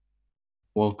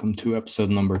Welcome to episode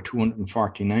number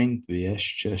 249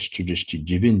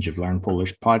 39 of Learn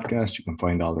Polish Podcast. You can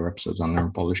find all their episodes on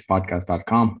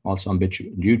learnpolishpodcast.com. Also on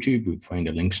YouTube, you'll find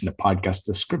the links in the podcast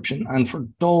description. And for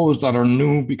those that are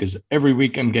new, because every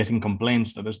week I'm getting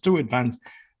complaints that it's too advanced,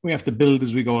 we have to build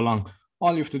as we go along.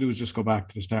 All you have to do is just go back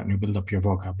to the start and you build up your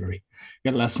vocabulary.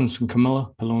 Get lessons from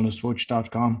Camilla,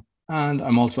 PolonasWatch.com. And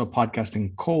I'm also a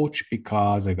podcasting coach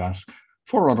because I got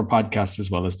 4 other podcasts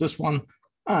as well as this one.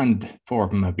 And 4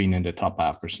 of them have been in the top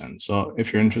 5%. So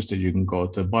if you're interested, you can go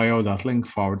to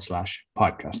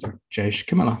bio.link/podcaster. Cześć,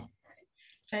 Camilla.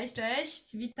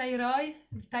 Cześć. Witaj, Roy.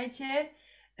 Witajcie,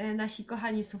 nasi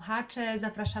kochani słuchacze.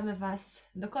 Zapraszamy Was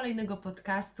do kolejnego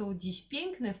podcastu. Dziś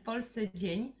piękny w Polsce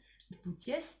dzień,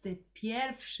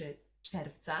 21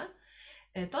 czerwca.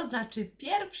 To znaczy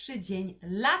pierwszy dzień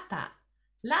lata.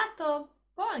 Lato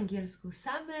po angielsku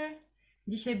summer.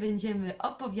 Dzisiaj będziemy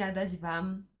opowiadać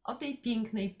Wam o tej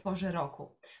pięknej porze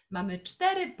roku. Mamy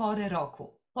 4 pory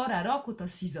roku. Pora roku to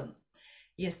season.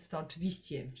 Jest to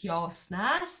oczywiście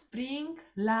wiosna, spring,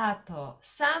 lato,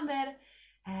 summer,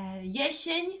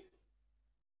 jesień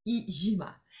i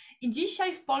zima. I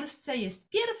dzisiaj w Polsce jest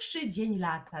pierwszy dzień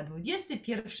lata,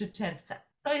 21 czerwca.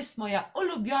 To jest moja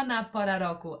ulubiona pora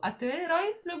roku. A ty, Roy,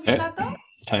 lubisz lato?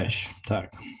 Też,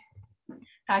 tak.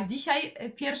 Tak, dzisiaj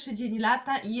pierwszy dzień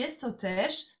lata i jest to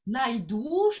też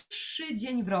najdłuższy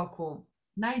dzień w roku.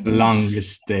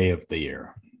 Longest day of the year.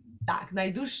 Tak,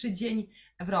 najdłuższy dzień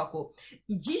w roku.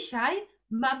 I dzisiaj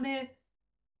mamy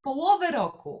połowę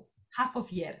roku, half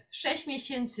of year. 6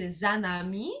 miesięcy za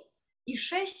nami i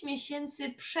 6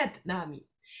 miesięcy przed nami.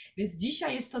 Więc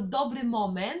dzisiaj jest to dobry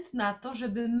moment na to,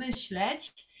 żeby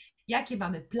myśleć, jakie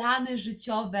mamy plany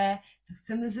życiowe, co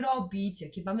chcemy zrobić,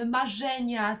 jakie mamy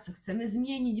marzenia, co chcemy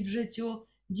zmienić w życiu.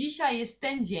 Dzisiaj jest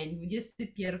ten dzień,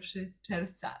 21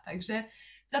 czerwca. Także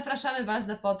zapraszamy Was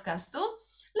do podcastu.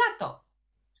 Lato.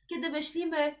 Kiedy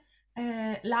myślimy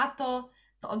lato,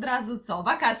 to od razu co?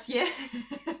 Wakacje.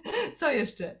 Co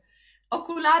jeszcze?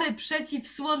 Okulary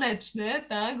przeciwsłoneczne,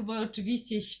 tak? Bo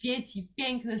oczywiście świeci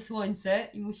piękne słońce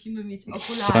i musimy mieć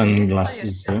okulary.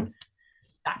 Sunglasses.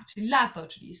 Tak, czyli lato,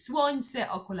 czyli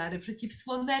słońce, okulary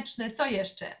przeciwsłoneczne. Co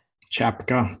jeszcze?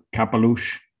 Czapka,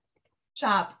 kapelusz.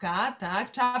 Czapka,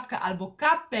 tak, czapka albo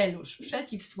kapelusz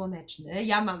przeciwsłoneczny.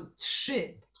 Ja mam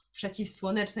 3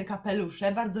 przeciwsłoneczne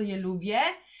kapelusze, bardzo je lubię.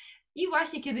 I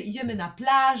właśnie kiedy idziemy na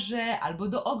plażę albo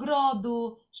do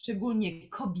ogrodu, szczególnie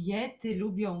kobiety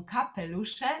lubią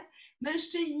kapelusze,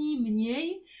 mężczyźni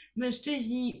mniej,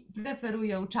 mężczyźni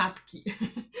preferują czapki.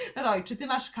 Roy, czy ty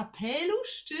masz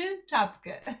kapelusz czy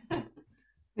czapkę?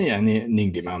 Ja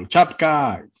nigdy mam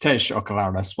czapka, też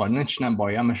okulary słoneczne, bo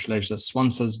ja myślę, że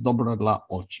słońce jest dobre dla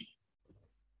oczu.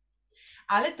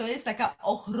 Ale to jest taka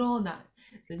ochrona.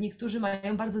 Niektórzy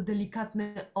mają bardzo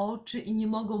delikatne oczy i nie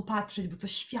mogą patrzeć, bo to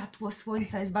światło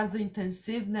słońca jest bardzo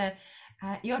intensywne.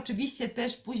 I oczywiście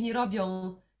też później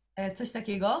robią coś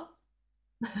takiego.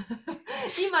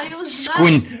 I mają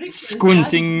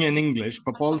Squinting in English.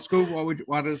 Po polsku,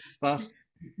 what is that?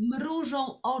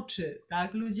 Mrużą oczy,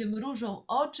 tak? Ludzie mrużą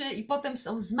oczy i potem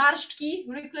są zmarszczki,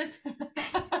 wrinkles.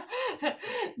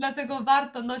 Dlatego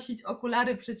warto nosić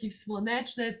okulary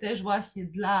przeciwsłoneczne też właśnie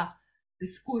dla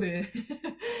skóry.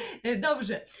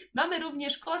 Dobrze. Mamy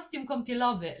również kostium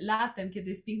kąpielowy. Latem, kiedy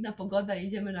jest piękna pogoda,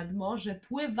 jedziemy nad morze,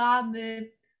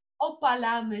 pływamy,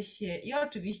 opalamy się i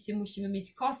oczywiście musimy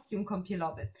mieć kostium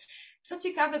kąpielowy. Co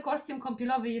ciekawe, kostium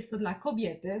kąpielowy jest to dla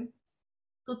kobiety.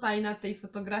 Tutaj na tej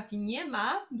fotografii nie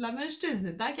ma dla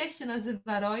mężczyzny, tak? Jak się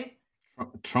nazywa, Roy?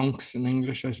 Trunks in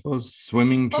English, I suppose.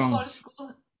 Swimming trunks. Po polsku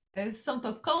są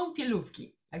to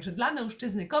kąpielówki. Także dla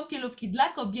mężczyzny kąpielówki, dla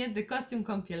kobiety kostium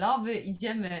kąpielowy.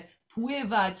 Idziemy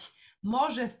pływać.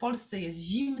 Morze w Polsce jest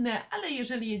zimne, ale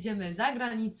jeżeli jedziemy za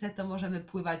granicę, to możemy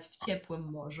pływać w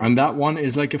ciepłym morzu. And that one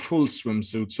is like a full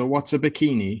swimsuit. So what's a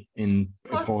bikini in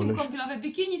Polish? Kostium kąpielowy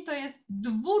bikini to jest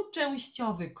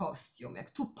dwuczęściowy kostium, jak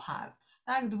two parts,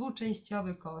 tak?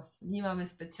 Dwuczęściowy kostium, nie mamy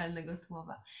specjalnego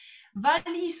słowa.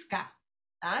 Walizka,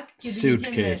 tak? Kiedy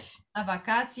jedziemy na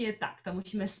wakacje, tak, to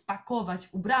musimy spakować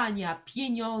ubrania,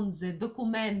 pieniądze,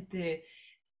 dokumenty,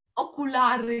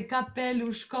 okulary,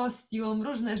 kapelusz, kostium,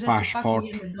 różne rzeczy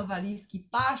pakujemy do walizki,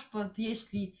 paszport,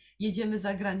 jeśli jedziemy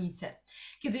za granicę.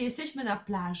 Kiedy jesteśmy na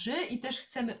plaży i też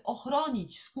chcemy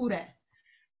ochronić skórę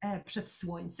przed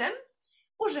słońcem,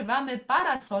 używamy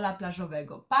parasola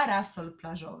plażowego. Parasol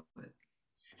plażowy.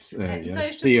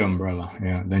 Yes, the umbrella.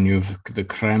 Yeah. Then you have the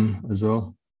creme as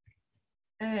well.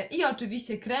 I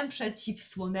oczywiście krem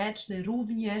przeciwsłoneczny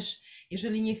również.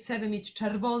 Jeżeli nie chcemy mieć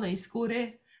czerwonej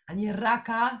skóry, a nie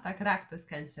raka. Tak, rak to jest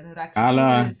cancer, rak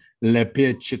Ale skóry.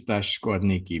 lepiej czytać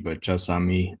składniki, bo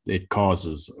czasami it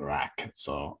causes rak,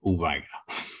 so uwaga.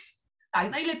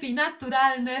 Tak, najlepiej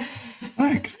naturalne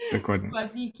Tak, dokładnie.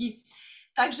 składniki.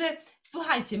 Także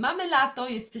słuchajcie, mamy lato,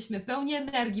 jesteśmy pełni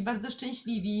energii, bardzo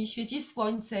szczęśliwi, świeci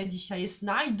słońce, dzisiaj jest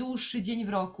najdłuższy dzień w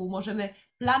roku, możemy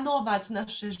planować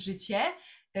nasze życie,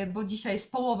 bo dzisiaj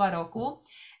jest połowa roku.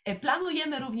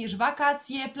 Planujemy również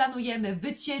wakacje, planujemy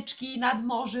wycieczki nad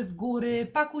morze, w góry,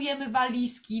 pakujemy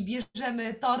walizki,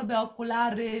 bierzemy torbę,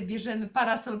 okulary, bierzemy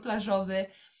parasol plażowy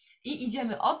i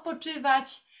idziemy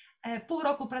odpoczywać. Pół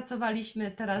roku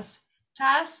pracowaliśmy, teraz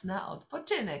czas na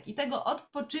odpoczynek i tego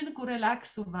odpoczynku,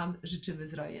 relaksu Wam życzymy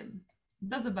z Rojem.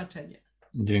 Do zobaczenia.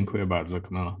 Dziękuję bardzo,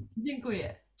 Camilla.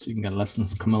 Dziękuję. So you can get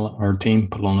lessons from Camilla, our team,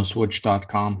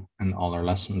 polonaswitch.com, and all our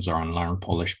lessons are on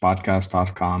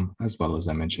learnpolishpodcast.com, as well as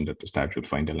I mentioned at the start, you'll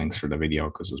find the links for the video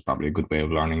because it's probably a good way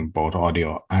of learning both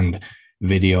audio and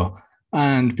video.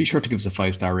 And be sure to give us a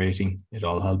 5-star rating. It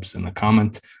all helps in a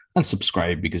comment. And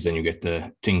subscribe because then you get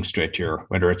the thing straight to your,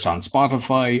 whether it's on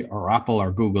Spotify or Apple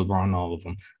or Google, we're on all of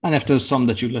them. And if there's some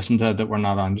that you listen to that we're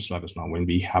not on, just let us know. We'll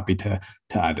be happy to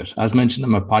add it. As mentioned,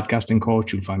 I'm a podcasting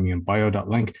coach. You'll find me on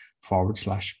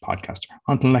bio.link/podcaster.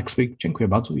 Until next week, dziękuję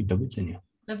bardzo i do widzenia.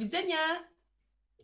 Do widzenia.